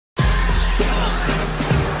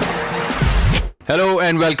Hello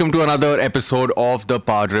and welcome to another episode of the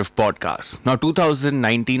PowerDrift Podcast. Now,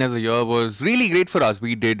 2019 as a year was really great for us.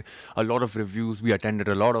 We did a lot of reviews, we attended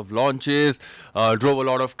a lot of launches, drove a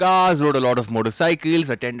lot of cars, rode a lot of motorcycles,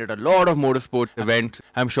 attended a lot of motorsport events.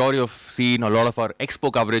 I'm sure you've seen a lot of our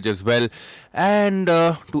expo coverage as well. And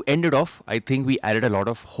to end it off, I think we added a lot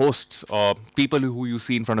of hosts, people who you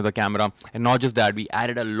see in front of the camera. And not just that, we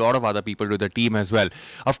added a lot of other people to the team as well.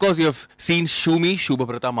 Of course, you've seen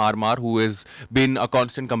Shubhaprata Marmar, who has been a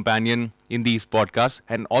constant companion in these podcasts,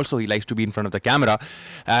 and also he likes to be in front of the camera.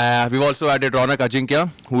 We've also added Ronak Ajinkya,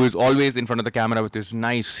 who is always in front of the camera with his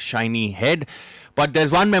nice shiny head. But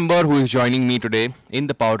there's one member who is joining me today in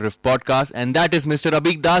the PowerDrift Podcast, and that is Mr.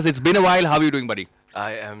 Abhik Das. It's been a while. How are you doing, buddy?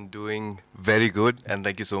 I am doing very good, and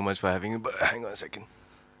thank you so much for having me. But hang on a second.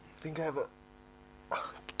 I think I have a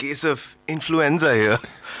case of influenza here.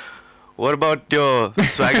 What about your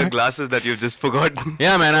swagger glasses that you've just forgotten?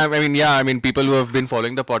 Yeah, man. I mean, people who have been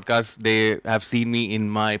following the podcast, they have seen me in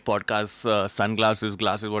my podcast sunglasses,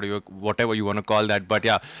 glasses, whatever you want to call that. But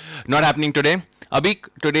yeah, not happening today. Abhik,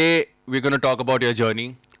 today we're going to talk about your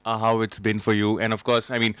journey, how it's been for you. And of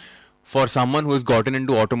course, I mean, for someone who has gotten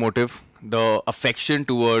into automotive, the affection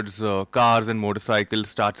towards cars and motorcycles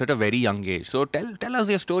starts at a very young age. So tell us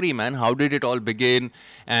your story, man. How did it all begin,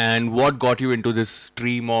 and what got you into this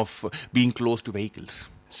stream of being close to vehicles?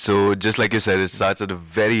 So, just like you said, it starts at a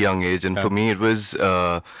very young age, and for me, it was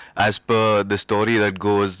as per the story that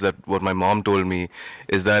goes, that what my mom told me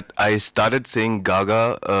is that I started saying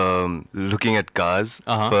Gaga, looking at cars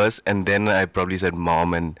first, and then I probably said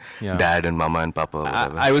mom and dad and mama and papa. Or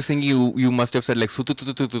whatever. I was thinking you must have said like sutu tu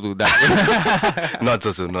tu tu tu tu. Not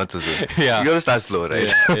so soon. Yeah. You gotta start slow, right?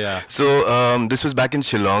 Yeah. So this was back in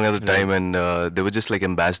Shillong at the time, and there were just like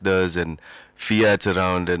ambassadors and Fiats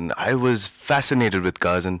around, and I was fascinated with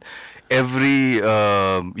cars, and every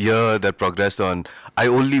year that progressed on, I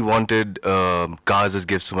only wanted cars as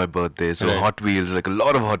gifts for my birthday. So Hot Wheels, like a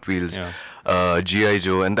lot of Hot Wheels, G.I.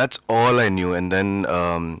 Joe, and that's all I knew. And then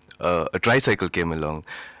a tricycle came along,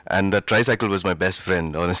 and the tricycle was my best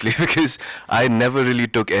friend, honestly, because I never really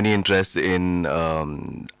took any interest in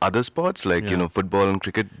other sports, like football and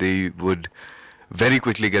cricket. They would very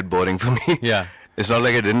quickly get boring for me. Yeah. It's not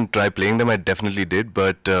like I didn't try playing them. I definitely did,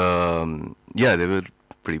 but they were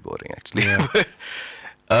pretty boring actually. Yeah.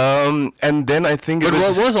 And then I think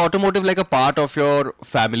was automotive like a part of your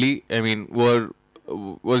family? I mean,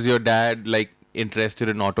 was your dad like interested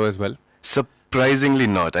in auto as well? Surprisingly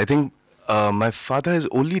not. I think my father has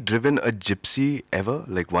only driven a gypsy ever,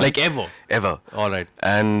 like once. Like ever? Ever. All right.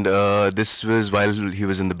 And this was while he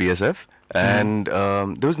was in the BSF, and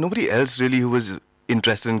there was nobody else really who was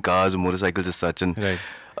interested in cars or motorcycles as such, and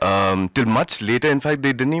till much later, in fact,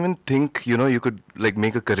 they didn't even think you could like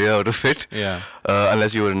make a career out of it,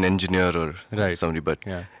 unless you were an engineer or somebody. But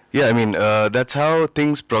I mean, that's how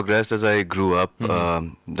things progressed as I grew up.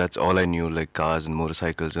 That's all I knew, like cars and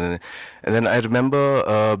motorcycles, and then I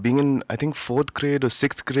remember being in, I think, 4th grade or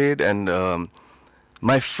 6th grade, and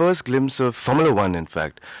my first glimpse of Formula One. In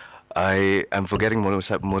fact, I am forgetting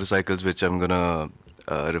motorcycles, which I'm gonna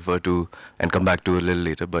refer to and come back to a little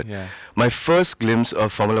later, but my first glimpse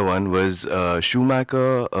of Formula One was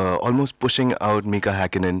Schumacher almost pushing out Mika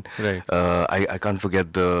Hakkinen. I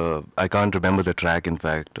can't remember the track, in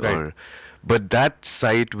fact, but that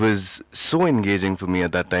sight was so engaging for me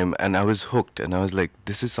at that time, and I was hooked, and I was like,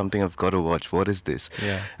 this is something I've got to watch. What is this?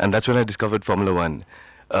 And that's when I discovered Formula One.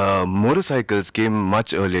 Motorcycles came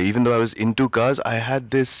much earlier. Even though I was into cars, I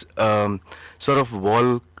had this sort of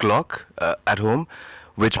wall clock at home,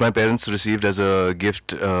 which my parents received as a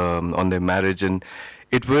gift on their marriage, and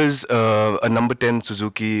it was a number 10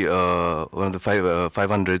 Suzuki, one of the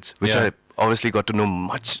 500s, which I obviously got to know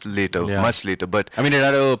much later. But I mean, it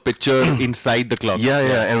had a picture inside the clock.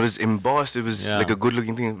 And it was embossed. It was like a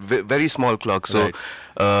good-looking thing, very small clock. So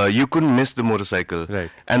you couldn't miss the motorcycle.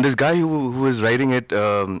 And this guy who was riding it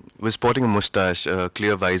was sporting a mustache, a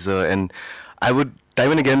clear visor, and I would time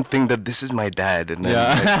and again think that this is my dad, and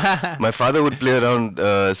like, my father would play around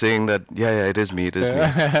saying that it is me.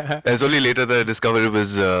 And it's only later that I discovered it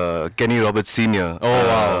was Kenny Roberts Sr.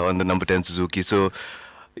 On the number 10 Suzuki. So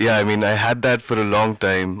I mean, I had that for a long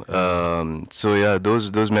time.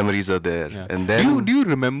 Those memories are there. And then do you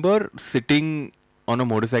remember sitting on a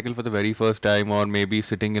motorcycle for the very first time, or maybe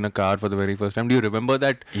sitting in a car for the very first time? Do you remember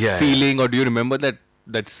that feeling, or do you remember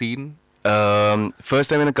that scene?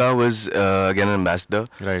 First time in a car was again an ambassador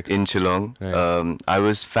in Shillong. I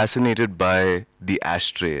was fascinated by the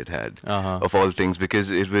ashtray it had, of all things,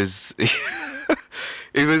 because it was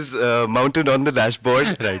it was mounted on the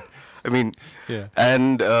dashboard. Right. I mean,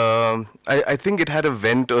 and I think it had a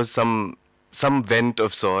vent or some some vent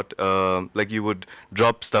of sort, like you would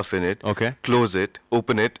drop stuff in it, Okay. close it,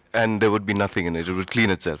 open it, and there would be nothing in it. It would clean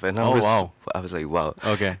itself. And Oh, wow. I was like, wow.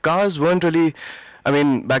 Okay. Cars weren't really. I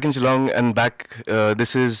mean, back in Shillong and back,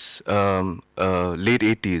 this is late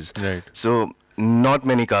 80s. Right. So not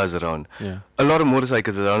many cars around. Yeah. A lot of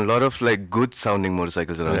motorcycles around. A lot of like good sounding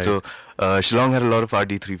motorcycles around. Right. So Shillong had a lot of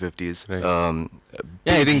RD 350s. Right.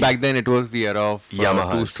 Yeah, I think back then it was the era of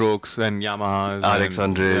Yamahas. two strokes and Yamahas,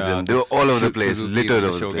 RX100s, and they were all over the place, littered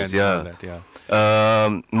over the place. Yeah.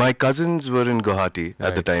 My cousins were in Guwahati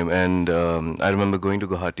at the Right. time, and I remember going to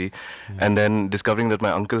Guwahati and then discovering that my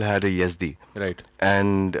uncle had a Yezdi. Right.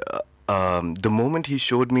 And the moment he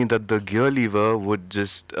showed me that the gear lever would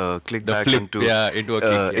just click The back flip, into into a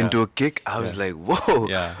kick. into a kick, I was Yeah. like, whoa,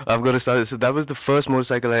 Yeah. I've got to start. So that was the first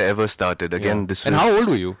motorcycle I ever started. Again, Yeah. this And was how old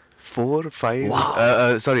were you? 4 or 5.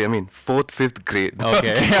 Wow. Sorry, I mean 4th, 5th grade.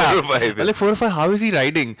 Okay. 4 or 5. Like 4 or 5, how is he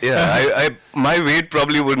riding? Yeah, my weight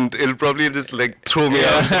probably wouldn't. It'll probably just like throw me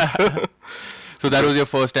out. So that was your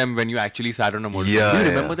first time when you actually sat on a motorcycle. Yeah, Do you yeah.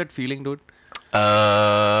 remember that feeling, dude?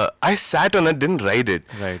 I sat on it, didn't ride it.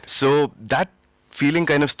 Right. So that feeling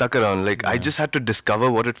kind of stuck around. Like I just had to discover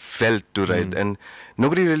what it felt to ride, and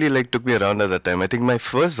nobody really like took me around at that time. I think my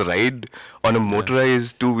first ride on a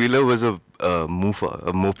motorized two-wheeler was a Moofa,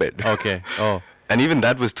 a moped. Okay. Oh. And even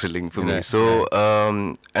that was thrilling for me. Right, So,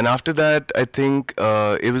 and after that, I think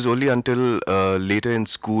it was only until later in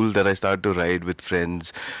school that I started to ride with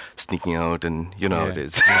friends, sneaking out, and you know how it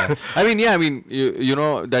is. Yeah. I mean, you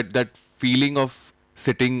know, that feeling of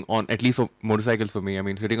sitting on, at least for motorcycles for me, I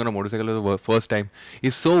mean, sitting on a motorcycle for the first time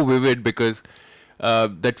is so vivid because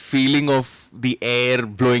that feeling of the air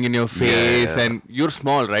blowing in your face, Yeah. and you're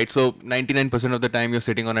small, right? So 99% of the time you're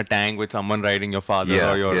sitting on a tank with someone riding, your father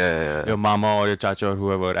Yeah, or yeah. your mama or your chacha or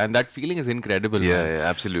whoever, and that feeling is incredible. Yeah, man. yeah,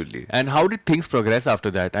 absolutely. And how did things progress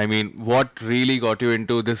after that? I mean, what really got you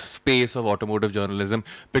into this space of automotive journalism?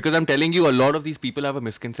 Because I'm telling you, a lot of these people have a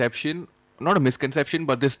misconception, not a misconception,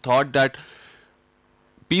 but this thought that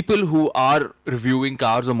people who are reviewing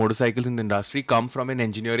cars or motorcycles in the industry come from an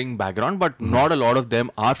engineering background, but not a lot of them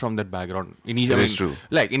are from that background. That is true.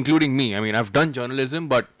 Like, including me. I mean, I've done journalism,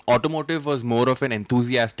 but automotive was more of an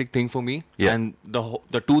enthusiastic thing for me. Yeah. And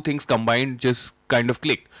the two things combined just kind of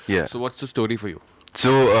clicked. Yeah. So what's the story for you?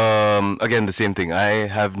 So again, the same thing. I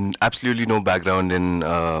have absolutely no background in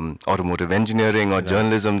automotive engineering or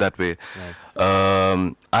journalism that way.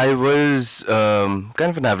 I was kind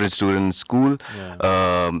of an average student in school,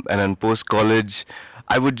 and then post college,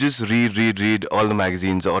 I would just read all the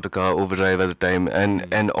magazines, Autocar, Overdrive at the time,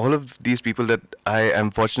 and all of these people that I am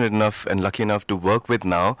fortunate enough and lucky enough to work with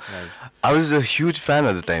now. I was a huge fan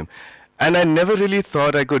at the time, and I never really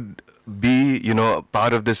thought I could be,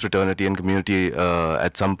 part of this fraternity and community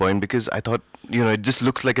at some point, because I thought, it just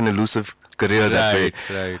looks like an elusive career that way.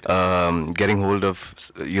 Right. Getting hold of,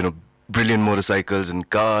 brilliant motorcycles and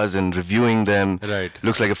cars and reviewing them. Right.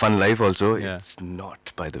 Looks like a fun life also. Yeah. It's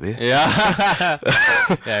not, by the way. Yeah.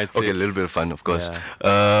 Yeah, it's Okay, a little bit of fun, of course.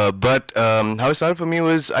 Yeah. But how it started for me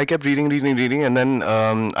was I kept reading, and then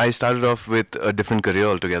I started off with a different career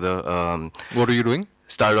altogether. What are you doing?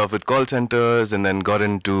 Started off with call centers and then got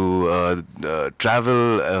into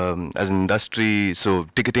travel as an industry, so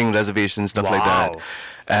ticketing, reservations, stuff like that. Wow.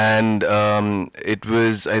 And it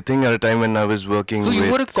was, I think, at a time when I was working So you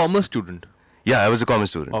with... were a commerce student? Yeah, I was a commerce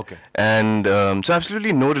student. Okay. And so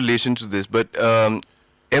absolutely no relation to this, but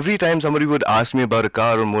every time somebody would ask me about a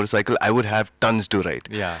car or motorcycle, I would have tons to write.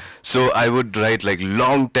 Yeah. So I would write like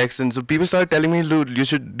long texts, and so people started telling me, dude, you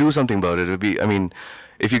should do something about it. It'll be, I mean,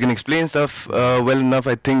 if you can explain stuff well enough,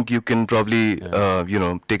 I think you can probably,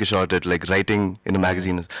 take a shot at like writing in a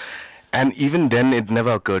magazine. And even then, it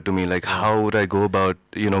never occurred to me, like, how would I go about,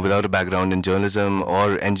 without a background in journalism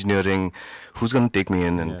or engineering, who's going to take me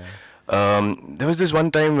in? And there was this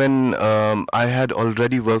one time when I had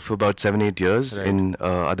already worked for about 7-8 years in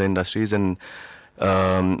other industries, and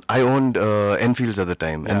I owned Enfields at the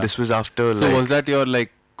time. And this was after, So was that your,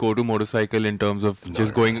 like, go-to motorcycle in terms of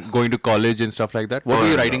just going to college and stuff like that? What were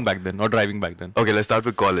you riding back then or driving back then? Okay, let's start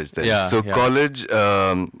with college then. Yeah, So yeah. college,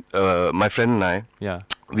 my friend and I, Yeah.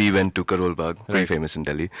 we went to Karol Bagh, pretty Right. famous in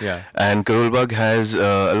Delhi. Yeah. And Karol Bagh has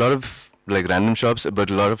a lot of like random shops, but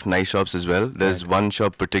a lot of nice shops as well. There's one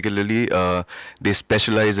shop particularly, they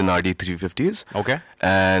specialize in RD 350s. Okay.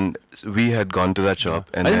 And we had gone to that shop.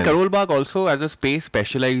 And I think then- Karol Bagh also, as a space,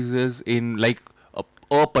 specializes in, like,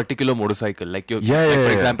 a particular motorcycle. Like for yeah.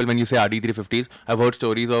 example, when you say RD350s, I've heard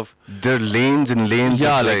stories of there are lanes and lanes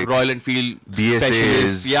of like Royal Enfield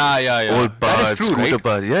specialists. BSAs, Yeah. old That is parts, true, scooter right?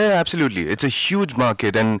 parts. Yeah, absolutely. It's a huge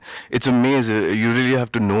market, and it's a maze. You really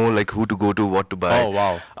have to know like who to go to, what to buy. Oh,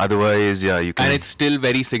 wow. Otherwise, yeah, you can. And it's still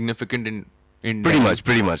very significant in Pretty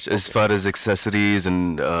Delhi. much. As far as accessories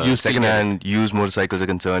and You still get second-hand used motorcycles are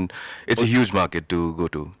concerned, it's a huge market to go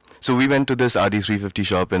to. So we went to this RD350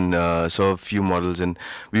 shop and saw a few models, and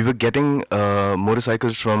we were getting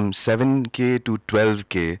motorcycles from 7K to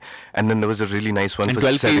 12K, and then there was a really nice one And for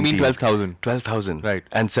 12K, you mean 17. 12,000? 12,000. Right.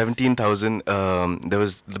 And 17,000, there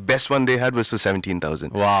was the best one they had was for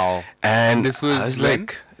 17,000. Wow. And this was I was when?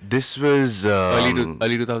 like, this was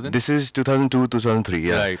Early 2000? This is 2002, 2003,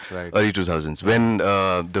 yeah. Right. Early 2000s when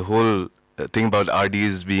the whole thing about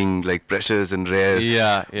RDs being like precious and rare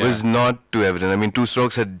Yeah. was not too evident. I mean, two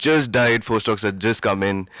strokes had just died, four strokes had just come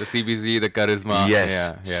in. The CBZ, the Charisma. Yes.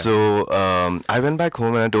 Yeah. So I went back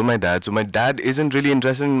home and I told my dad. So my dad isn't really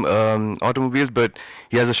interested in automobiles, but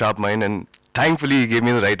he has a sharp mind, and thankfully he gave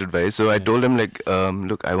me the right advice. So I told him like,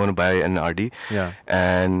 look, I want to buy an RD. Yeah.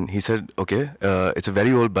 And he said, okay, it's a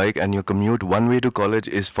very old bike, and your commute one way to college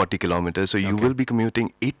is 40 kilometers. So you will be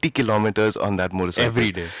commuting 80 kilometers on that motorcycle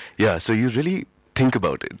Every day. Yeah. So you really think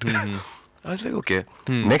about it. I was like, okay.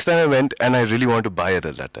 Hmm. Next time I went, and I really wanted to buy it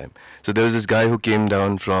at that time. So there was this guy who came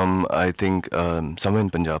down from, I think, somewhere in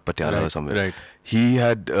Punjab, Patiala or somewhere. Right. He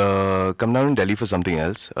had come down in Delhi for something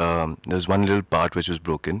else. There was one little part which was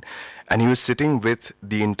broken, and he was sitting with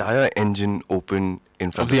the entire engine open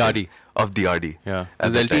in front Of the him. RD? Of the RD. Yeah.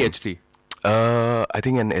 At The that time. LT, HT. I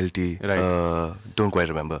think an LT. Right. Don't quite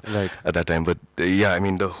remember Right. at that time. But yeah, I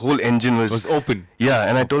mean, the whole engine Was open. Yeah,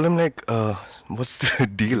 and I told him like, what's the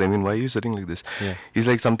deal? I mean, why are you sitting like this? Yeah. He's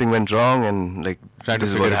like, something went wrong, and like Trying to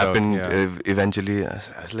this is what figure it out, happened yeah. eventually. I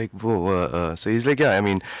was like, whoa. So he's like, yeah, I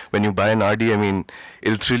mean, when you buy an RD, I mean,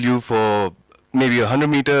 it'll thrill you for maybe 100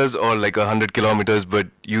 meters or like 100 kilometers, but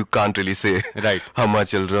you can't really say Right. how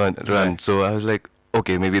much it'll run. Right. So I was like,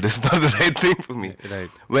 okay, maybe this is not the right thing for me. Right.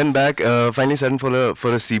 Went back, finally sat in for a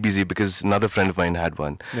CBZ because another friend of mine had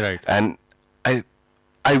one. Right. And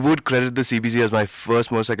I would credit the CBZ as my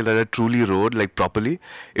first motorcycle that I truly rode like properly.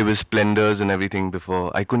 It was splendors and everything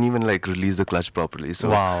before. I couldn't even like release the clutch properly.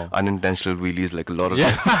 So Wow. unintentional wheelies like a lot of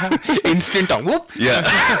Yeah. Instant whoop. yeah.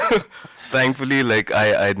 Thankfully, like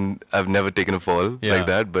I've never taken a fall Yeah. like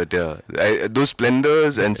that, but those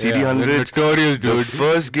splendors and CD100s, notorious, the dude.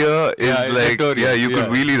 first gear is Yeah, like notorious. you could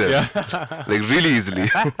Yeah. wheelie them Yeah. like really easily.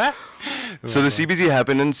 So the CBZ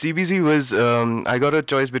happened, and CBZ was I got a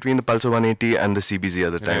choice between the Pulsar 180 and the CBZ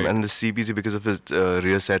at the time, Right. and the CBZ because of its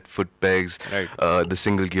rear set foot pegs, Right. the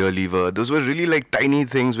single gear lever. Those were really like tiny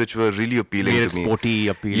things which were really appealing Made to it me. sporty,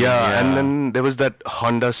 appealing. Yeah, and then there was that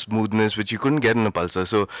Honda smoothness which you couldn't get in a Pulsar.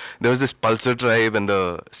 So there was this Pulsar tribe and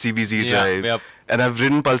the CBZ Yeah, tribe. yep. And I've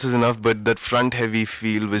ridden Pulsars enough, but that front heavy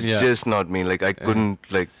feel was Yeah. just not me. Like I couldn't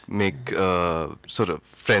like make sort of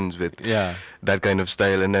friends with Yeah. that kind of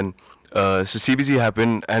style. And then so CBZ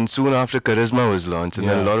happened, and soon after Charisma was launched, and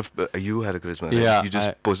then a Yeah. lot of you had a Charisma. Right? Yeah, You just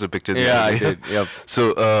I- posted a picture. The Yeah, other I day. did. Yep.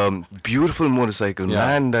 So beautiful motorcycle, Yeah.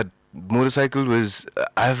 man. That motorcycle was.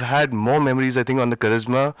 I've had more memories, I think, on the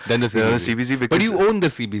Charisma Then the than on the CBZ. CBZ. Because But you own the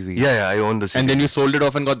CBZ. yeah, I own the CBZ. And then you sold it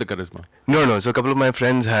off and got the Charisma. No. So a couple of my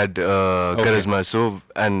friends had Charisma. So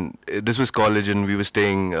and this was college, and we were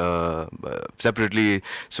staying separately.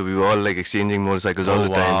 So we were all like exchanging motorcycles all Oh,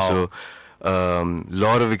 the time. wow. So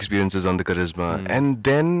lot of experiences on the Charisma. And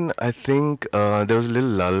then I think there was a little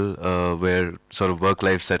lull where sort of work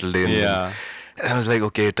life settled in. Yeah. And I was like,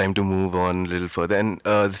 okay, time to move on a little further. And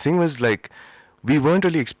the thing was like, we weren't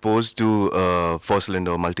really exposed to four-cylinder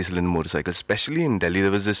or multi-cylinder motorcycles, especially in Delhi. There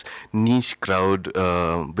was this niche crowd,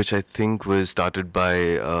 which I think was started by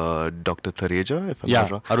Dr. Thareja, if I'm not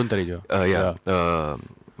wrong. Arun Tareja.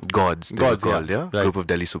 Gods, they Gods, were called, yeah. yeah? Right. Group of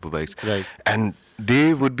Delhi superbikes. Right. And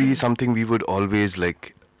they would be something we would always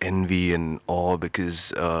like envy and awe,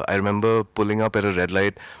 because I remember pulling up at a red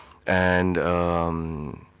light, and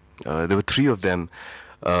there were three of them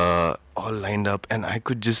all lined up, and I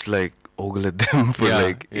could just like ogle at them for Yeah,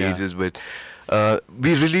 like yeah. ages, but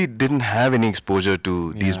we really didn't have any exposure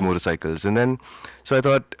to these Yeah. motorcycles. And then so I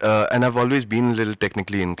thought, and I've always been a little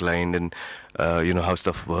technically inclined, and you know how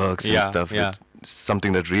stuff works Yeah, and stuff. yeah. It's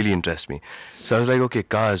something that really interests me. So I was like, okay,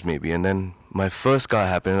 cars maybe. And then my first car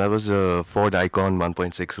happened. That was a Ford Icon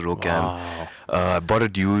 1.6 row cam. Wow. I bought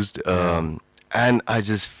it used. And I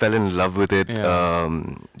just fell in love with it Yeah.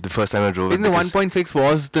 the first time I drove Isn't it. the because- 1.6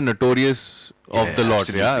 was the notorious of the lot,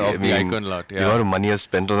 absolutely. yeah? I Of the mean, Icon lot, the amount of money I've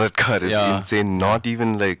spent on that car is Yeah. insane. Not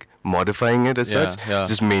even like modifying it as Yeah, such, yeah.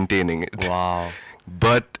 just maintaining it. Wow.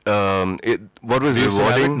 But what was Do you still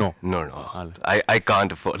have it? rewarding? No. No. I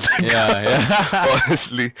can't afford that. Yeah.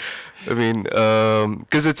 Honestly, I mean,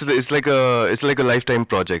 because it's like a lifetime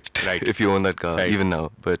project. Right. If you own that car, Right. even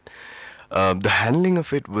now. But the handling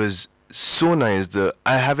of it was so nice.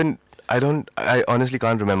 I honestly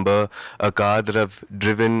can't remember a car that I've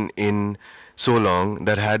driven in so long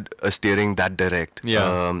that had a steering that direct.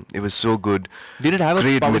 Yeah. It was so good. Did it have a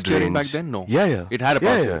Great power steering mid-range. back then? No. Yeah. It had a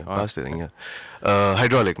power steering. Power steering, yeah.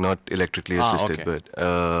 Hydraulic, not electrically assisted, okay.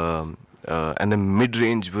 but and the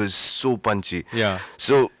mid-range was so punchy. Yeah.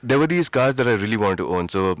 So there were these cars that I really wanted to own.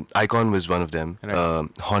 So Icon was one of them. Right.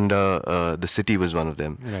 Honda, the City was one of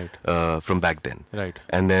them. Right. From back then. Right.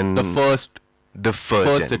 And then The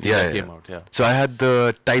first gen. City yeah, that yeah. came out, yeah. So I had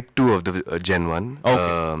the Type 2 of the Gen 1,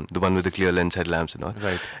 Okay. the one with the clear lens headlamps and all.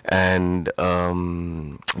 Right. And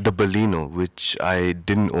the Baleno, which I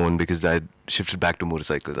didn't own because I shifted back to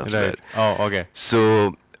motorcycles after Right. that. Oh, okay.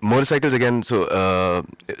 So motorcycles again. So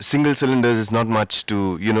single cylinders is not much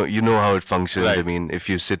to you know how it functions. Right. I mean, if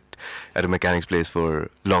you sit at a mechanic's place for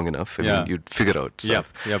long enough, I mean, you'd figure out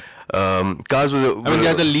stuff. Yep. Cars were. I mean, they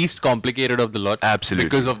are the least complicated of the lot. Absolutely.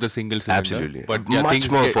 Because of the single cylinder. Absolutely. But Much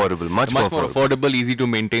more affordable. Much more affordable, easy to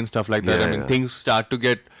maintain, stuff like that. Yeah, I mean, yeah. things start to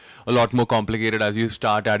get a lot more complicated as you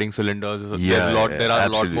start adding cylinders. Yeah, There are a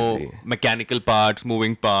lot more absolutely. mechanical parts,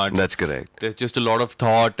 moving parts. That's correct. There's just a lot of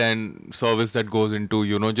thought and service that goes into,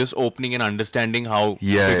 just opening and understanding how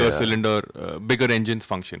Yeah. bigger engines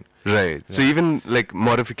function. Right. So even like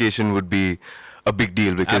modification would be a big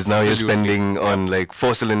deal because now you're Absolutely. spending on like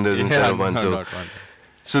 4 cylinders instead of one. no, So not one.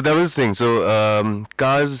 So that was the thing. So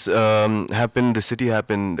cars happened. The City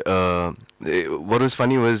happened. What was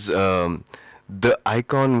funny was the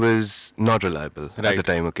Icon was not reliable at Right. the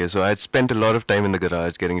time. Okay, so I had spent a lot of time in the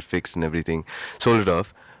garage getting it fixed and everything. Sold it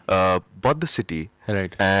off. Bought the City.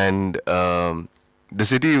 Right. And the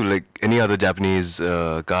City, like any other Japanese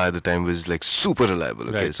car at the time, was like super reliable.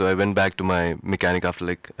 Okay, Right. so I went back to my mechanic after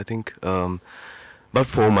like I think about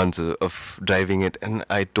 4 months of driving it, and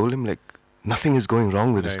I told him like nothing is going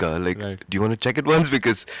wrong with this Right, car. Like, right. do you want to check it once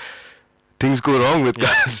because things go wrong with Yeah,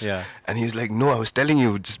 cars? yeah. And he's like, no, I was telling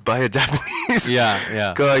you, just buy a Japanese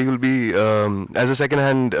Yeah. car. You'll be as a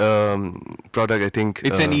second-hand product. I think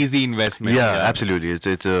It's an easy investment. yeah, absolutely.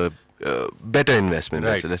 It's a better investment.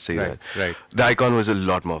 Right, So let's say right, that. right. The Icon was a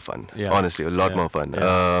lot more fun. Yeah. Honestly, a lot Yeah, more fun.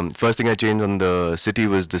 yeah. First thing I changed on the City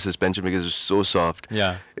was the suspension because it was so soft.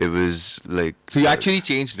 Yeah. It was like. So you actually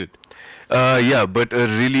changed it. Yeah, but a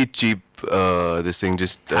really cheap. This thing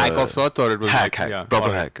just Hack of sorts, or it was hack, like, yeah, proper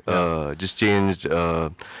alright, hack. Just changed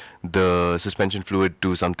the suspension fluid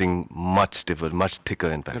to something much stiffer, much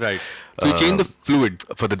thicker, in fact. Right. So you changed the fluid.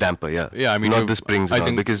 For the damper, yeah. Yeah, I mean, not the springs. I and all,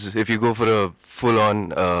 think- because if you go for a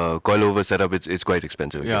full-on coilover setup, it's quite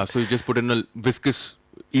expensive. Yeah. So you just put in a viscous.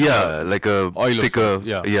 Yeah, like a Oil or thicker,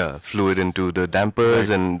 something, yeah. fluid into the dampers,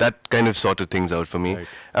 Right. and that kind of sorted things out for me. Right.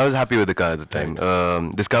 I was happy with the car at the time.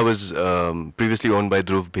 This car was previously owned by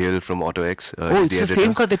Dhruv Bhel from AutoX. Oh, it's the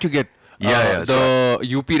same car that you get. Yeah, The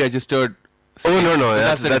UP registered. Oh no, But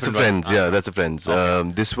that's a different one. friend's. Yeah, that's a friend's.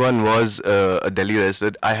 Okay. This one was a Delhi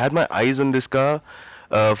registered. I had my eyes on this car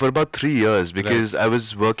for about 3 years because I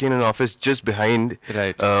was working in an office just behind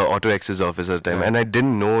Right. AutoX's office at the time, Right. and I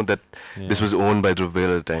didn't know that this Yeah. was owned by Dhruv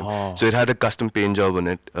Bhel at the time. Oh. So it had a custom paint job on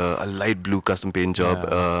it, a light blue custom paint job.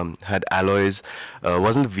 Yeah. Had alloys.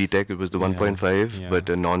 Wasn't the VTEC, it was the 1.5, Yeah. but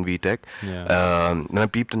a non-VTEC. Yeah. And I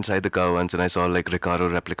peeped inside the car once, and I saw like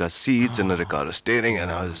Recaro replica seats and a Recaro steering,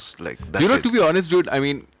 and I was like, that's it. To be honest, dude, I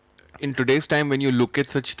mean, in today's time, when you look at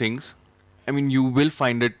such things, I mean, you will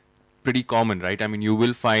find it pretty common, right? I mean, you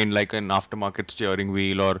will find like an aftermarket steering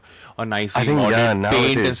wheel or a nicely I think, modded yeah, now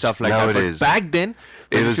paint it and is. stuff like Now that. it But is. back then,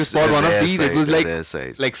 It when you was spot a one of rare these, it sight, was a like rare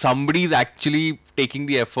sight. somebody's actually taking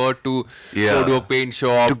the effort to Yeah. go to a paint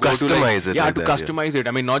shop, To go customize it Yeah, like to that, yeah. customize it.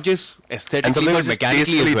 I mean, not just And aesthetically, something but was just mechanically as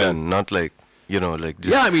tastefully well. done, not like like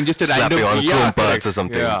just Yeah, I mean, just a slap random it on yeah, chrome parts correct. or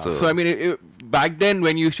something. Yeah. So, I mean, back then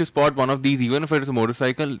when you used to spot one of these, even if it was a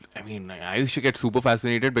motorcycle, I mean, I used to get super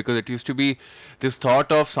fascinated because it used to be this thought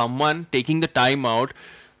of someone taking the time out,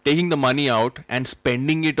 taking the money out, and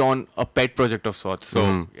spending it on a pet project of sorts.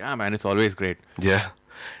 So yeah, man, it's always great. yeah.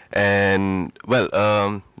 And well,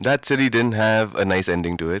 that city didn't have a nice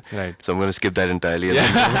ending to it. Right. So I'm going to skip that entirely and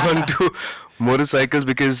then move on to motorcycles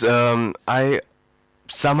because I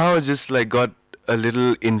somehow just like got a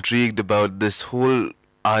little intrigued about this whole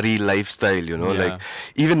RE lifestyle, Yeah. like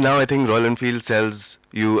even now I think Royal Enfield sells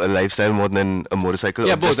you a lifestyle more than a motorcycle.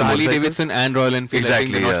 Yeah, or both just a Harley motorcycle. Davidson and Royal Enfield. I think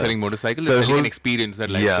Exactly, they're not yeah. selling motorcycles; So they're the selling an whole- experience, that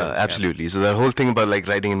Yeah, lifestyle. absolutely. So that whole thing about like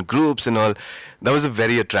riding in groups and all, that was a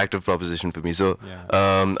very attractive proposition for me. So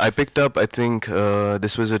Yeah. I picked up, I think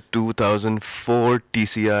this was a 2004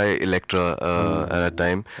 TCI Electra at that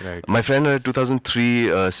time. Right. My friend had a 2003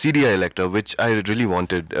 CDI Electra, which I really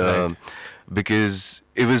wanted Right. because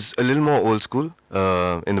it was a little more old school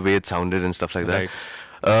in the way it sounded and stuff like that.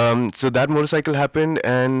 Right. So that motorcycle happened,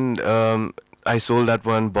 and I sold that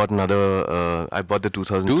one, bought another. I bought the Dude,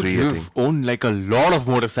 2003, I think. you've owned like a lot of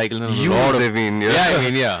motorcycles and a Used, lot of. I mean, yeah. Yeah, I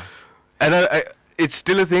mean, yeah. And it's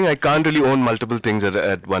still a thing. I can't really own multiple things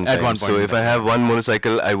at one time. At one point So in if I time, have one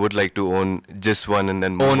motorcycle, I would like to own just one and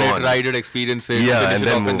then move Own on. it, ride it, experience it, Yeah, finish and it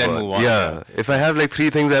then off, move and then on. move on. Yeah. If I have like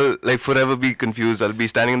 3 things, I'll like forever be confused. I'll be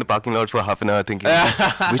standing in the parking lot for half an hour thinking,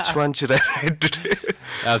 which one should I ride today?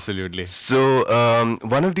 Absolutely. So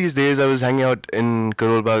one of these days I was hanging out in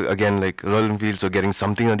Karol Bagh again, like Royal Enfield, so getting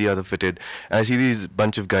something or the other fitted, and I see these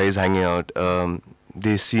bunch of guys hanging out.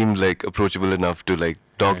 They seemed like approachable enough to like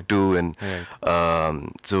talk Right. to, and Right.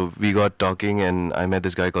 so we got talking, and I met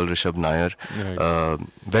this guy called Rishabh Nair, Right.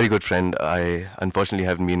 very good friend. I unfortunately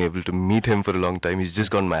haven't been able to meet him for a long time. He's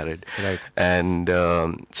just gone married. Right. And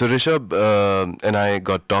so Rishabh and I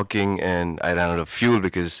got talking, and I ran out of fuel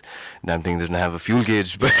because damn thing didn't have a fuel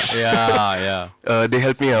gauge. But Yeah, yeah. they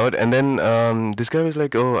helped me out, and then this guy was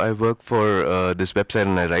like, "Oh, I work for this website,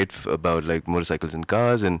 and I write about like motorcycles and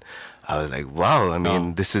cars." And I was like, "Wow! I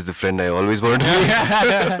mean, this is the friend I always wanted to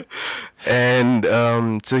meet." And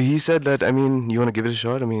so he said that, I mean, you want to give it a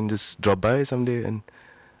shot? I mean, just drop by someday. And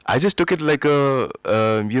I just took it like a,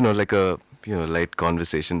 like a light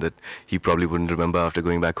conversation that he probably wouldn't remember after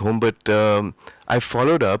going back home. But I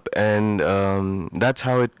followed up, and that's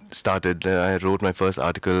how it started. I wrote my first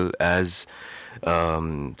article as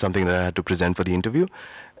something that I had to present for the interview.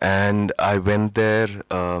 And I went there,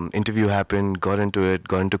 interview happened, got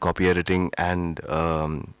into copy editing and,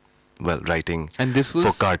 writing And this was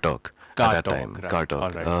for Car Talk Car at that Talk, time. right. Car Talk.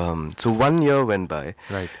 All right. So 1 year went by.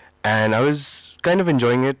 Right. And I was kind of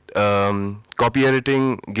enjoying it. Copy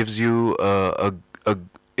editing gives you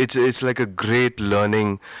it's like a great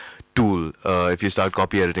learning tool if you start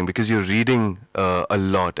copy editing, because you're reading a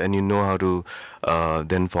lot and you know how to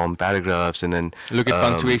then form paragraphs and then Look at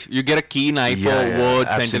punctuation. You get a keen eye for yeah, words,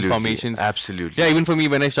 absolutely, sentence formations. absolutely. Yeah, even for me,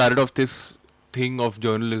 when I started off this thing of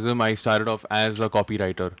journalism, I started off as a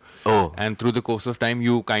copywriter. Oh. And through the course of time,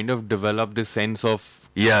 you kind of develop this sense of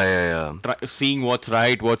Yeah. seeing what's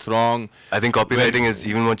right, what's wrong. I think copywriting is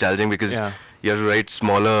even more challenging because Yeah. you have to write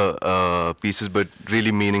smaller pieces but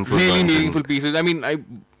really meaningful Really ones and- meaningful pieces.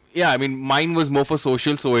 I mean, mine was more for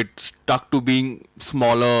social, so it stuck to being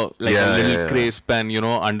smaller, like Yeah, a little yeah. crisp, and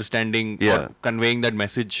understanding Yeah. or conveying that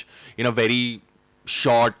message in a very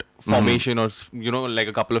short formation, or like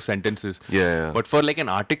a couple of sentences. Yeah. But for like an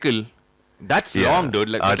article, that's Yeah. long, dude.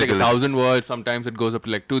 Like, it's like Article is- 1,000 words. Sometimes it goes up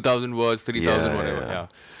to like 2,000 words, 3,000, whatever. Yeah.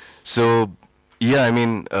 So, yeah, I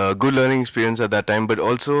mean, good learning experience at that time, but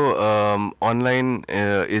also online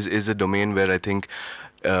is a domain where I think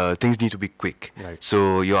things need to be quick. Right.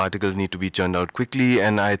 So your articles need to be churned out quickly,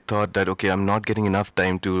 and I thought that, okay, I'm not getting enough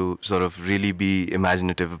time to sort of really be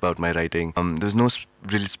imaginative about my writing. There's no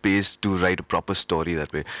real space to write a proper story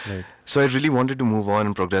that way. Right. So I really wanted to move on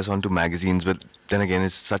and progress onto magazines, but then again,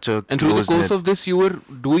 it's such a And through the close-knit- course of this, you were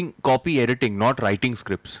doing copy editing, not writing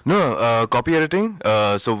scripts. No, copy editing.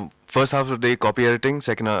 So first half of the day, copy editing.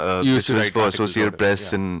 Second, You used this to was write for articles Associated about it,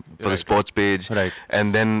 Press yeah. and for the Right. sports page. Right.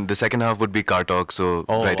 And then the second half would be Car Talk, so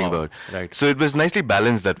Oh, writing wow. about. Right. So it was nicely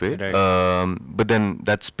balanced that way. Right. But then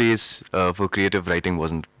that space for creative writing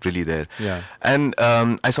wasn't really there. Yeah. And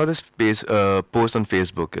I saw this post on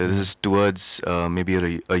Facebook. This is towards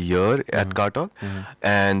maybe a year at Car Talk.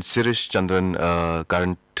 And Sirish Chandran,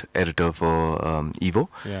 current editor for Evo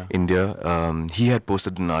Yeah. India, he had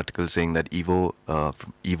posted an article saying that Evo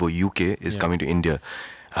UK is Yeah. coming to India.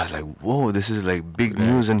 I was like, whoa, this is like big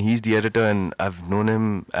news, and he's the editor, and I've known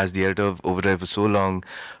him as the editor of Overdrive for so long,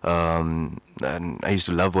 and I used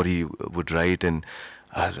to love what he would write, and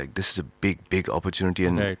I was like, this is a big opportunity,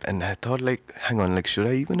 and Right. and I thought, like, hang on, like, should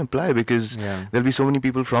I even apply? Because Yeah. there'll be so many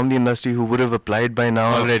people from the industry who would have applied by now.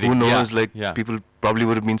 Already, Who knows? yeah, Like, yeah. people probably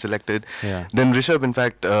would have been selected. Yeah. Then Rishabh, in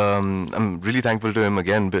fact, I'm really thankful to him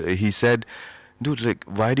again, but he said, dude, like,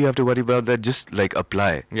 why do you have to worry about that? Just like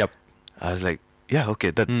apply. Yep. I was like, yeah, okay,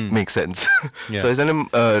 that makes sense. Yeah. So I sent him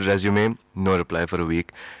a resume, no reply for a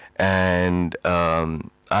week. And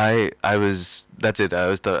that's it.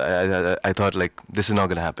 I thought like this is not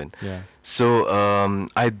gonna happen. Yeah. So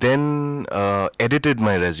I then edited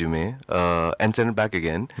my resume and sent it back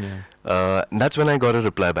again. Yeah. That's when I got a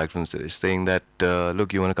reply back from Suresh saying that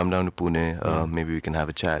look, you want to come down to Pune? Maybe we can have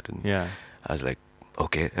a chat. And Yeah. I was like,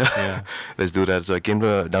 okay, Yeah. let's do that. So I came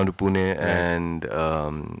down to Pune, and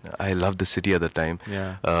I loved the city at the time.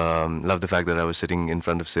 Yeah. Loved the fact that I was sitting in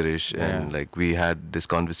front of Sirish, and Yeah. like we had this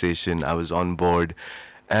conversation. I was on board,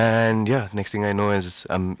 and yeah, next thing I know is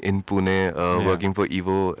I'm in Pune working for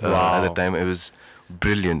Evo. At the Wow. time, it was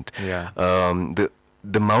brilliant. Yeah.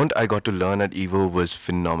 The amount I got to learn at Evo was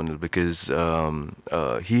phenomenal because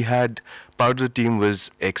he had part of the team was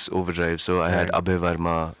ex Overdrive, so I had Right. Abhay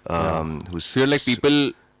Varma, who's So you're like people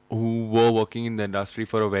who were working in the industry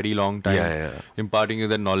for a very long time, Yeah. imparting you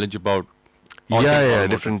the knowledge about Yeah, automotive.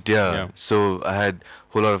 different. Yeah. So I had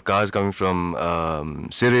a whole lot of cars coming from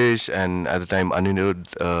Sirish, and at the time Anirudh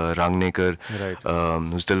Rangnekar, Right.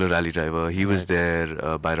 who's still a rally driver. He was Right.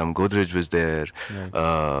 there. Bairam Godrej was there. Right.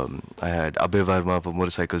 I had Abhay Varma for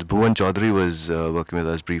motorcycles. Bhuvan Chaudhary was working with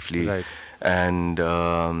us briefly. Right. And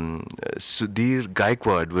Sudhir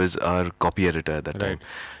Gaikwad was our copy editor at that time. Right.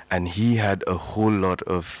 And he had a whole lot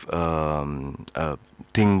of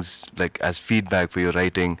things like as feedback for your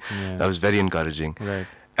writing. Yeah. That was very encouraging. Right.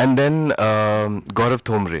 And then Gaurav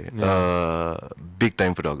Thomre, Yeah. big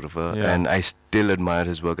time photographer, Yeah. and I still admire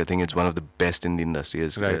his work. I think it's one of the best in the industry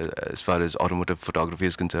Right. as far as automotive photography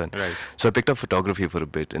is concerned. Right. So I picked up photography for a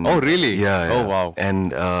bit. And Oh, really? Yeah. Oh, yeah. wow.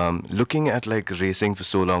 And looking at like racing for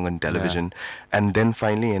so long on television, and then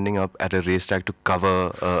finally ending up at a racetrack to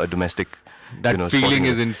cover a domestic. That sporting feeling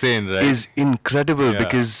is event insane, right? is incredible Yeah.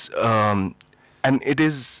 because and it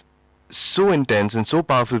is so intense and so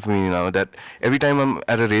powerful for me now that every time I'm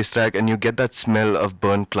at a racetrack and you get that smell of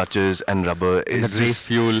burnt clutches and rubber, And it's the race just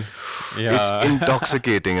fuel. Yeah. it's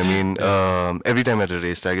intoxicating. I mean, every time at a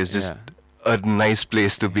racetrack, it's just a nice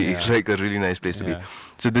place to be, Yeah. like a really nice place to be. Yeah.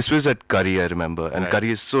 So this was at Curry, I remember, and Right. Curry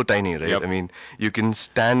is so tiny, right? Yep. I mean, you can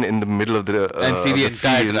stand in the middle of the And see of the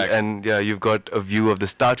entire field, track. and yeah, you've got a view of the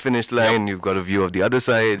start-finish line. You've got a view of the other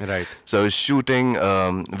side. Right. So I was shooting.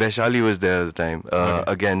 Vaishali was there at the time. Okay.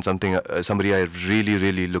 Again, somebody I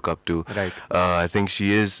really look up to. Right. I think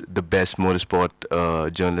she is the best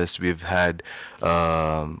motorsport journalist we've had.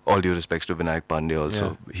 All due respects to Vinayak Pandey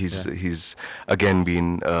also. Yeah. He's again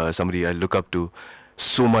been somebody I look up to.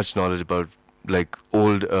 So much knowledge about like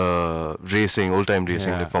old racing, old time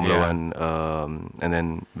racing, Yeah, like Formula yeah. One, and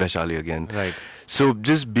then Vaishali again. Right. So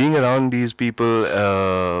just being around these people,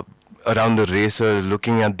 around the racers,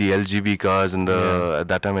 looking at the LGB cars, and at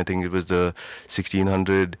that time I think it was the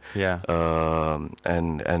 1600, Yeah.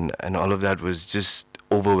 and all of that was just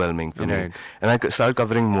overwhelming for me. Right. And I started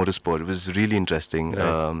covering motorsport. It was really interesting.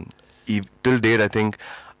 Right. Till date, I think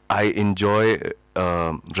I enjoy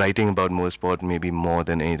writing about motorsport maybe more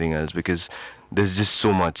than anything else because there's just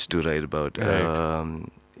so much to write about. Right.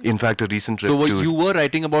 In fact, a recent trip So to you were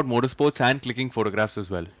writing about motorsports and clicking photographs as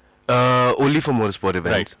well. only for motorsport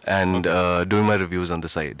events Right. and doing my reviews on the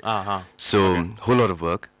side. Uh-huh. So whole lot of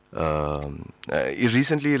work.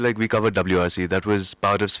 Recently, like we covered WRC. That was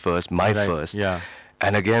PowerDrift's first, my Right. first. Yeah.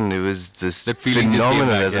 And again, it was just That feeling just came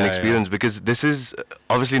phenomenal back, as an yeah, experience because this is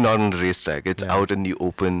obviously not on the racetrack. It's Yeah. out in the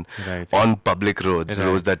open, Right. on public roads, Right,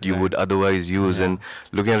 roads that you right. would otherwise use. Yeah. And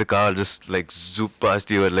looking at a car just like zoop past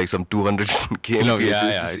you at like some 200 kmph No, is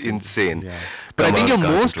I think- insane. Yeah. But I Come think on, your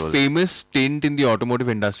car most control. famous stint in the automotive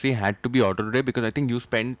industry had to be Auto Today because I think you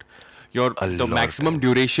spent A the lot of maximum time.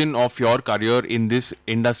 duration of your career in this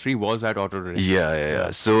industry was at Auto Today. Yeah.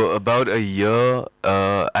 So about a year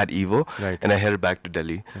at Evo, Right. and I headed back to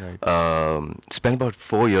Delhi. Right. Spent about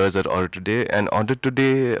 4 years at Auto Today, and Auto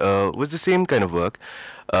Today was the same kind of work,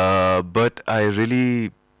 but I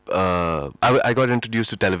really I got introduced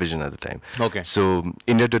to television at the time. Okay. So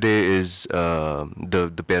India Today is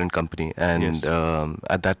the parent company, and Yes.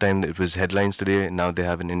 at that time it was Headlines Today. Now they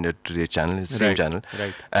have an India Today channel, it's the same Right, channel.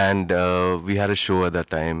 right. And we had a show at that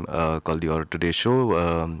time called the Auto Today Show,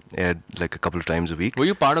 aired like a couple of times a week. Were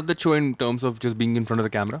you part of the show in terms of just being in front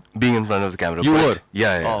of the camera? Being in front of the camera. You but- were?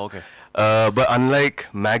 Yeah. Oh, okay. But unlike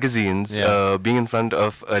magazines, Yeah. being in front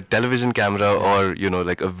of a television camera or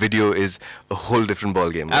like a video is a whole different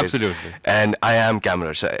ballgame. Right? Absolutely. And I am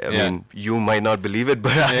camera shy. I Yeah. mean, you might not believe it,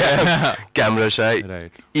 but I Yeah. am camera shy.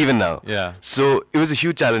 Right. Even now. Yeah. So it was a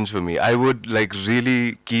huge challenge for me. I would like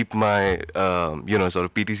really keep my sort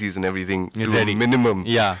of PTCs and everything to Ready. a minimum.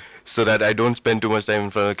 Yeah. So that I don't spend too much time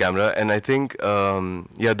in front of the camera. And I think,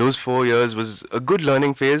 those 4 years was a good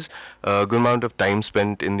learning phase, a good amount of time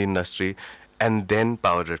spent in the industry. And then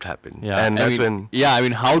PowerDrift happened. Yeah. And that's when... Yeah, I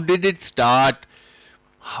mean, how did it start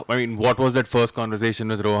I mean, what was that first conversation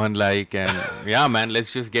with Rohan like? And yeah, man,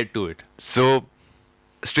 let's just get to it. So,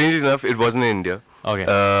 strangely enough, it wasn't in India. Okay. And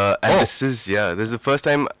Oh. this is the first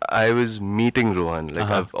time I was meeting Rohan. Like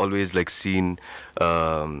I've always like seen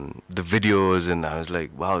the videos, and I was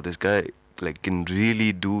like, wow, this guy like can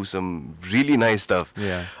really do some really nice stuff.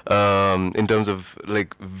 Yeah. In terms of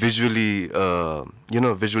like visually,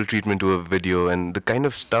 visual treatment to a video, and the kind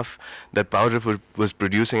of stuff that PowerDrift was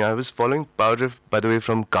producing. I was following PowerDrift, by the way,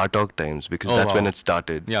 from Car Talk times, because that's when it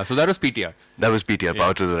started. Yeah, so that was PTR. That was PTR,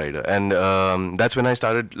 Power to the Rider, and that's when I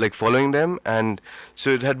started like following them. And so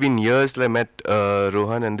it had been years till I met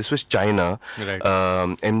Rohan, and this was China. Right.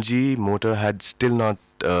 MG Motor had still not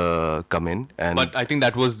come in, and But I think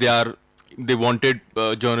that was they wanted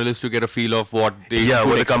journalists to get a feel of what they what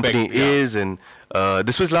could the expect. company is, and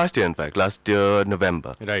this was last year, in fact, last year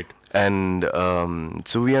November. Right. And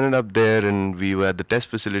so we ended up there, and we were at the test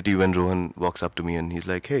facility when Rohan walks up to me, and he's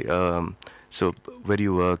like, "Hey, so where do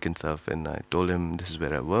you work and stuff?" And I told him this is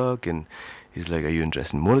where I work, and he's like, "Are you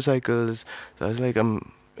interested in motorcycles?" So I was like, "I'm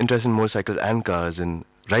interested in motorcycles and cars, and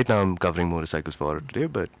right now I'm covering motorcycles for today,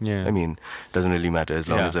 but Yeah. I mean, doesn't really matter as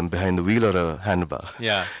long Yeah. as I'm behind the wheel or a handlebar."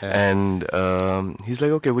 Yeah. And he's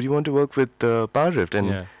like, "Okay, would you want to work with PowerDrift?" And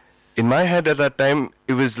Yeah. in my head at that time,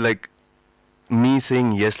 it was like me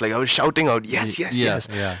saying yes, like I was shouting out, yes, yes, Yeah, yes.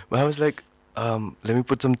 yeah. But I was like, let me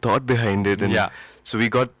put some thought behind it. And Yeah. so we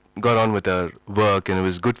got on with our work, and it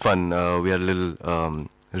was good fun. We had a little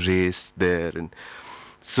race there, and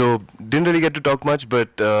so didn't really get to talk much, but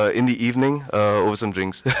in the evening, over some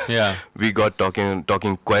drinks, Yeah. we got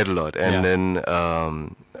talking quite a lot. And Yeah.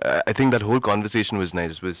 then I think that whole conversation was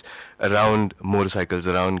nice. It was around motorcycles,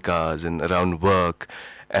 around cars, and around work.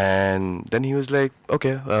 And then he was like,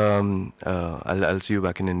 "Okay, I'll see you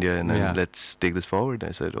back in India, and then Yeah. let's take this forward."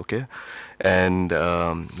 I said, "Okay." And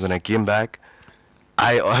when I came back,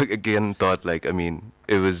 I again thought, like, I mean,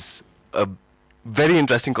 it was a very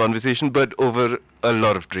interesting conversation, but over a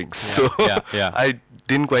lot of drinks. Yeah, So yeah. I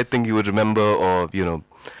didn't quite think he would remember, or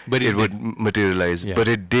But it it would materialize. Yeah. But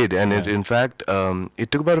it did, and it Yeah. in fact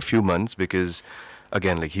it took about a few months, because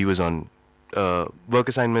again, like, he was on work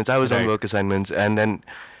assignments, I was on Right. work assignments, and then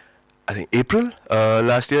I think April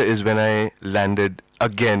last year is when I landed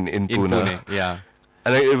again in In Pune. Pune. Yeah.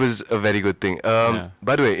 And it was a very good thing. Yeah.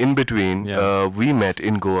 By the way, in between, Yeah. we met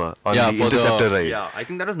in Goa on the for Interceptor ride. Yeah, I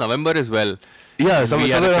think that was November as well. Yeah, We somewhere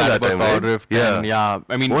had a around chat that about time, right? PowerDrift. Yeah. And yeah,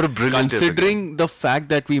 I mean, What a brilliant trip considering the fact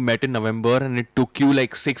that we met in November and it took you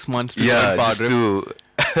like 6 months to Yeah, join just PowerDrift.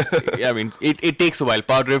 to Yeah, I mean, it takes a while.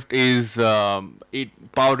 PowerDrift is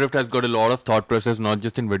PowerDrift has got a lot of thought process, not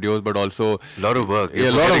just in videos, but also lot of work. yeah, You're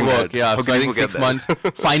a lot of forgetting work. that. Yeah, How so can I you think forget 6 that?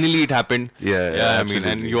 months. Finally, it happened. Yeah, I mean, and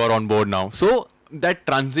absolutely. you are on board now. So that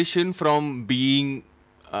transition from being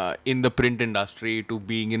in the print industry to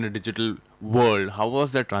being in a digital world, how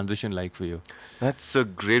was that transition like for you? That's a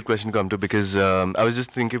great question to come to, because I was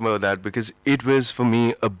just thinking about that, because it was for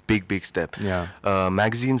me a big step. Yeah.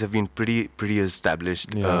 Magazines have been pretty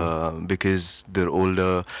established, Yeah. because they're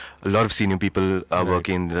older. A lot of senior people are Right.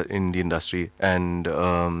 working in the industry, and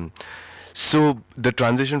so the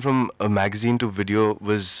transition from a magazine to video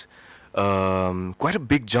was quite a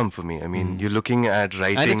big jump for me. I mean, you're looking at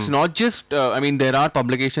writing. And it's not just, I mean, there are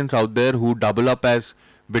publications out there who double up as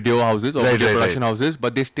video houses or Right, video right, production right. houses,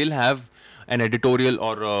 but they still have an editorial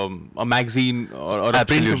or a magazine or a print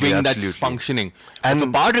Absolutely, wing that's absolutely. functioning. And-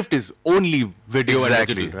 And so PowerDrift is only video Exactly, and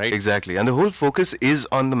digital, right? exactly. And the whole focus is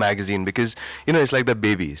on the magazine, because, it's like the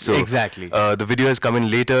baby. So Exactly. The video has come in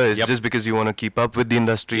later. It's Yep. just because you want to keep up with the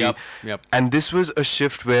industry. Yep. And this was a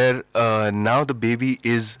shift where now the baby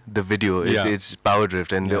is the video. Yeah. It's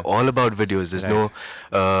PowerDrift, and they're all about videos. There's Right.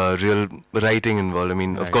 no real writing involved. I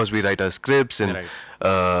mean, of Right. course, we write our scripts, and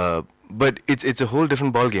Right. but it's a whole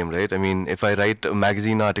different ball game, right? I mean, if I write a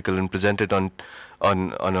magazine article and present it on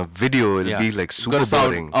a video, it'll Yeah. be like It's super gotta sound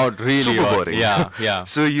boring. out really super odd. boring. Yeah, yeah.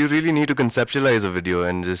 So you really need to conceptualize a video,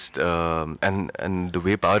 and just and the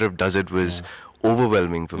way PowerDrift does it was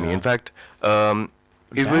overwhelming for me. Yeah. In fact,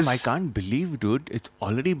 it Damn, was I can't believe, dude. It's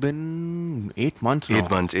already been 8 months now.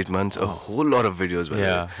 8 months, a whole lot of videos. By the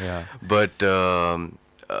Yeah, way. yeah. But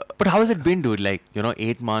But how has it been, dude? Like,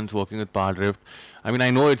 8 months working with PowerDrift. I mean,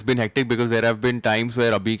 I know it's been hectic because there have been times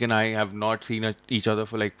where Abhik and I have not seen each other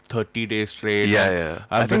for like 30 days straight. yeah, And yeah.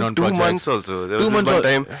 I've I been think on 2 projects. months also. There was 2 this months one al-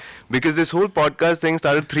 time, because this whole podcast thing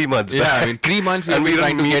started 3 months Yeah, back. I mean, 3 months we've And we been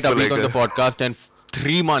trying to didn't get meet for Abhik like on the podcast, and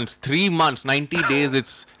 3 months, 90 days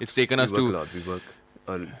it's taken us we work a to.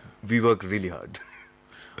 lot. We work really hard.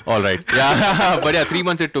 All right. Yeah. But yeah, 3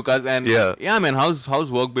 months it took us. And Yeah. man,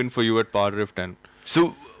 how's work been for you at PowerDrift? And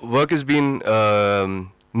So work has been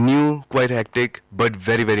new, quite hectic, but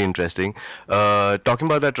very, very interesting. Talking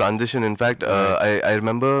about that transition, in fact, I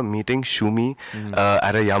remember meeting Shumi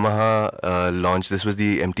at a Yamaha launch. This was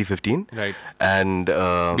the MT-15. Right. And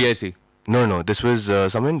BIC. no, this was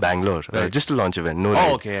somewhere in Bangalore, Right. just a launch event, no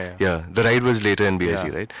ride. Okay. Yeah, the ride was later in BIC,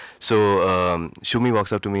 Yeah. right? So Shumi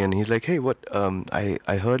walks up to me and he's like, "Hey, what?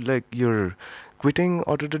 I heard like you're quitting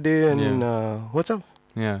auto today, and what's up?"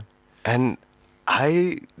 Yeah. And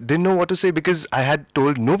I didn't know what to say because I had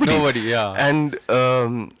told nobody. Nobody, yeah. And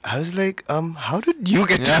I was like, how did you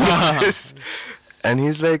get to Yeah. know this? And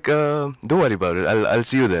he's like, don't worry about it. I'll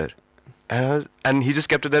see you there. And he just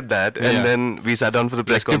kept it at that. And Yeah. then we sat down for the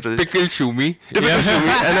press conference. Typical Shumi. Typical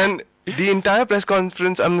Shumi. And then the entire press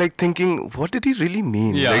conference, I'm like thinking, what did he really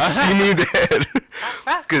mean? Yeah. Like, see me there.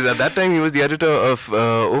 Because at that time, he was the editor of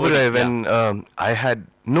Overdrive, yeah. and I had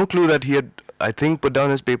no clue that he had, I think, put down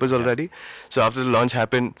his papers already. So after the launch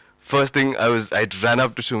happened, first thing I ran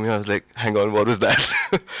up to Shumi. I was like, "Hang on, what was that?"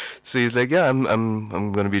 So he's like, "Yeah,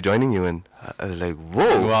 I'm going to be joining you." And I was like,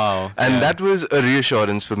 "Whoa!" Wow. And Yeah. that was a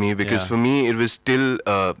reassurance for me because Yeah. for me it was still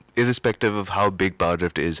irrespective of how big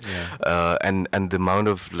PowerDrift is, and the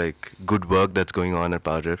amount of like good work that's going on at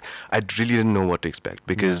PowerDrift. I really didn't know what to expect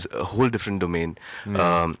because a whole different domain.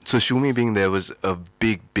 So Shumi being there was a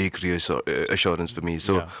big assurance for me.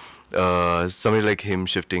 So. Yeah. Somebody like him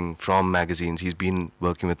shifting from magazines, he's been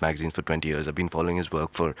working with magazines for 20 years. I've been following his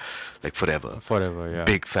work for like forever. Forever, yeah.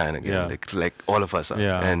 Big fan again, Yeah. like all of us are.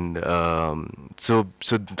 Yeah. And so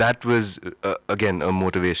that was again a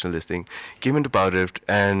motivational listing. Came into PowerDrift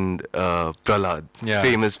and Prahlad, Yeah.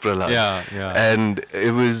 famous Prahlad. Yeah. And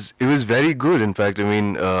it was very good. In fact, I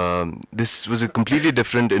mean, this was a completely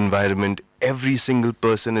different environment. Every single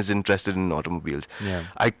person is interested in automobiles. Yeah.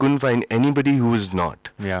 I couldn't find anybody who was not.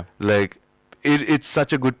 Yeah. Like it's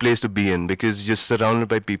such a good place to be in because you're surrounded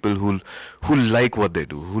by people who like what they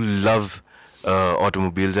do, who love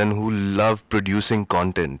automobiles and who love producing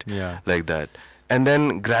content like that. And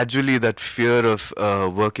then gradually that fear of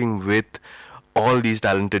working with all these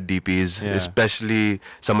talented DPs, especially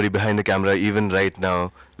somebody behind the camera, even right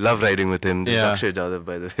now, love riding with him. This is Akshay Jadhav,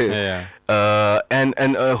 by the way.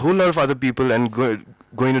 And a whole lot of other people and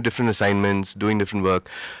going to different assignments, doing different work.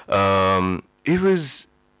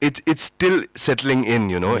 It's still settling in,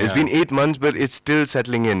 you know. It's been 8 months, but it's still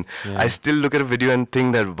settling in. I still look at a video and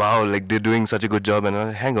think that, wow, like they're doing such a good job.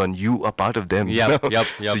 And hang on, you are part of them. Yep.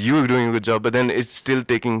 So you are doing a good job, but then it's still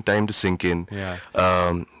taking time to sink in.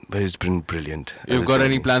 But it's been brilliant. You've got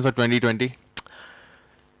any plans for 2020?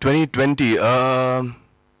 2020,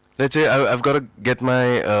 let's say I've got to get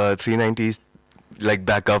my 390s like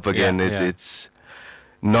back up again. It's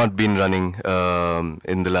not been running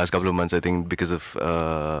in the last couple of months, I think, because of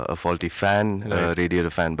a faulty fan, radiator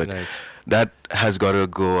fan. But that has got to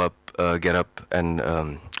go up, get up, and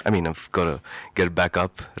I mean, I've got to get back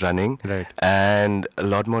up running. And a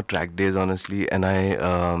lot more track days, honestly. And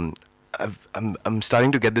I'm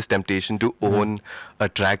starting to get this temptation to own a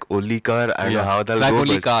track-only car. I don't know how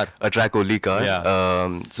that'll go. A track-only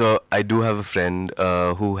car. So I do have a friend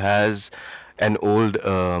who has an old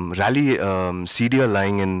rally CDR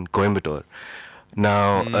lying in Coimbatore.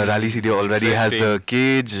 Now, a rally CDR already has the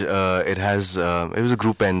cage. It has. It was a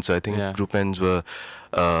group end, so I think group ends were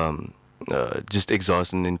just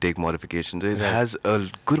exhaust and intake modifications. It has a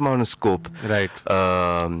good amount of scope,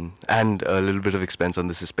 and a little bit of expense on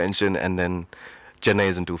the suspension, and then Chennai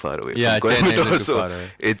isn't too far away. Yeah, Chennai isn't too far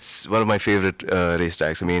away. It's one of my favorite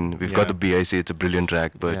racetracks. I mean, we've got the BIC, it's a brilliant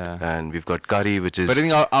track, but and we've got Kari, which is. But I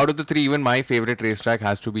think out of the three, even my favorite racetrack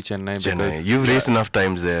has to be Chennai. Chennai. You've raced enough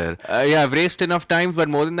times there. I've raced enough times, but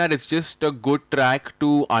more than that, it's just a good track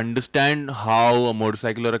to understand how a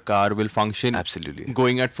motorcycle or a car will function. Absolutely.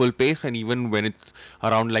 Going at full pace, and even when it's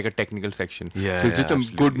around like a technical section. So it's just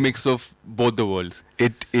a good mix of both the worlds.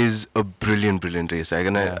 It is a brilliant racetrack,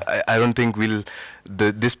 and I don't think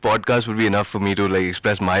this podcast will be enough for me to like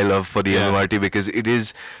express my love for the MMRT because it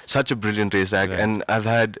is such a brilliant racetrack, and I've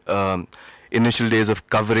had initial days of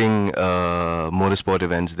covering motorsport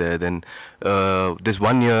events there. Then this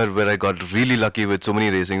 1 year where I got really lucky with so many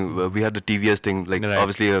racing. We had the TVS thing, like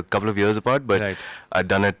obviously a couple of years apart, but I'd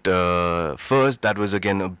done it first. That was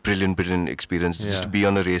again a brilliant experience just to be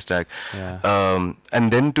on the racetrack, and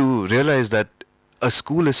then to realize that a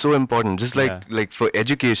school is so important. Just like for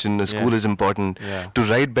education, a school is important. To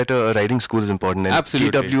ride better, a riding school is important. And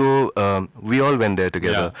TWO, we all went there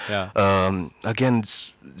together. Again,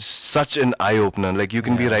 it's such an eye-opener. Like you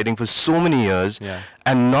can be riding for so many years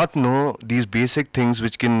and not know these basic things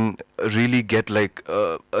which can really get like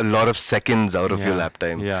a lot of seconds out of your lap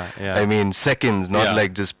time. I mean seconds, not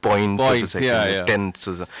like just points of a second, tenths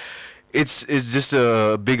or so. it's just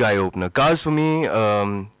a big eye opener. Cars for me,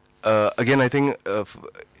 again, I think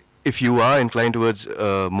if you are inclined towards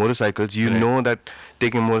motorcycles, you know that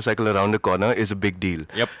taking a motorcycle around a corner is a big deal.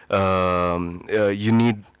 Yep. You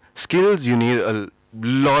need skills. You need a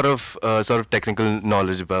lot of sort of technical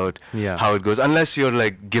knowledge about how it goes, unless you're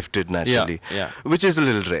like gifted naturally, which is a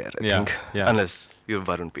little rare, I think, unless you're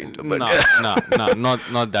Varun Painter. But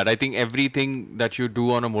not that. I think everything that you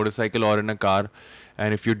do on a motorcycle or in a car,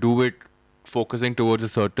 and if you do it focusing towards a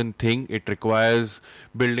certain thing, it requires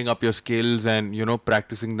building up your skills and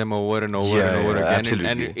practicing them over and over and over again.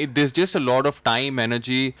 Absolutely. And there's just a lot of time,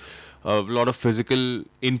 energy, a lot of physical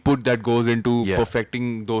input that goes into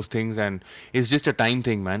perfecting those things, and it's just a time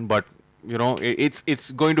thing, man. But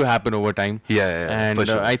it's going to happen over time. And for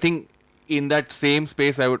sure. I think in that same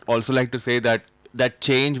space, I would also like to say that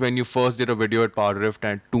change when you first did a video at PowerDrift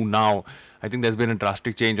and to now, I think there's been a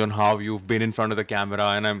drastic change on how you've been in front of the camera,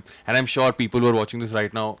 and I'm sure people who are watching this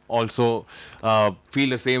right now also feel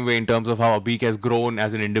the same way in terms of how Abhik has grown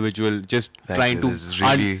as an individual. Just trying to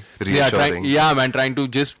really reassuring. Trying to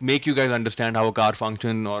just make you guys understand how a car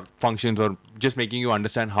functions, or just making you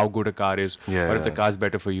understand how good a car is, or if the car is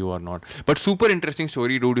better for you or not. But super interesting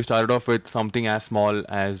story, dude. You started off with something as small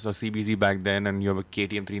as a CBZ back then, and you have a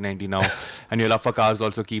KTM 390 now, and your love for cars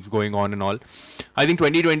also keeps going on and all. I think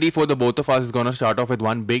 2020 for the both of us is going to start off with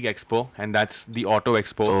one big expo, and that's the Auto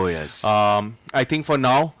Expo. Oh, yes. I think for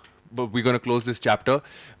now, we're going to close this chapter,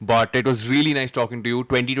 but it was really nice talking to you.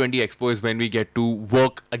 2020 Expo is when we get to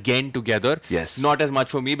work again together. Yes. Not as much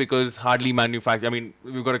for me because hardly manufacture. I mean,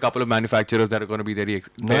 we've got a couple of manufacturers that are going to be there.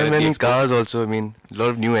 Not many cars also. I mean, a lot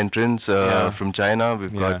of new entrants from China.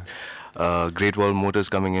 We've got Great Wall Motors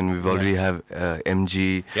coming in. We've already have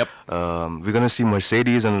MG. Yep. We're going to see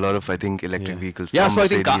Mercedes and a lot of, I think, electric vehicles. Yeah, so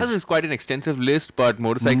Mercedes. I think cars is quite an extensive list, but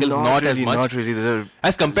motorcycles not really, as much. Not really.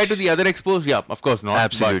 As compared to the other expos, of course not.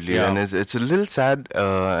 Absolutely, but, and it's a little sad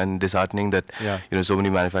and disheartening that so many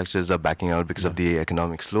manufacturers are backing out because of the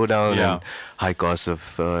economic slowdown and high costs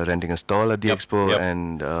of renting a stall at the expo.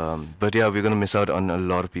 And but we're going to miss out on a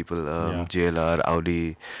lot of people. JLR,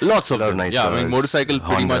 Audi, lots of them. Nice I cars, mean, motorcycle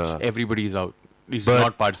pretty Honda. much everybody's out. He's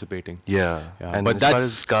not participating. And but as far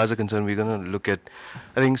as cars are concerned, we're going to look at,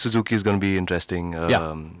 I think Suzuki is going to be interesting.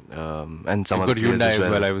 And some other Hyundai as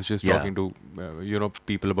well. I was just talking to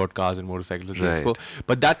people about cars and motorcycles at the expo.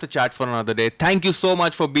 But that's a chat for another day. Thank you so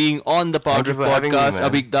much for being on the PowerDrift Podcast,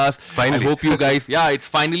 Abhik Das. Finally. I hope you guys, it's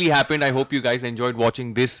finally happened. I hope you guys enjoyed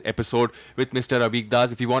watching this episode with Mr. Abhik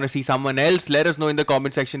Das. If you want to see someone else, let us know in the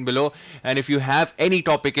comment section below. And if you have any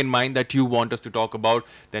topic in mind that you want us to talk about,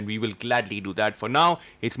 then we will gladly do that. For now,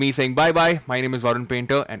 it's me saying bye-bye. My name is Varun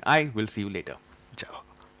Painter, and I will see you later. Ciao.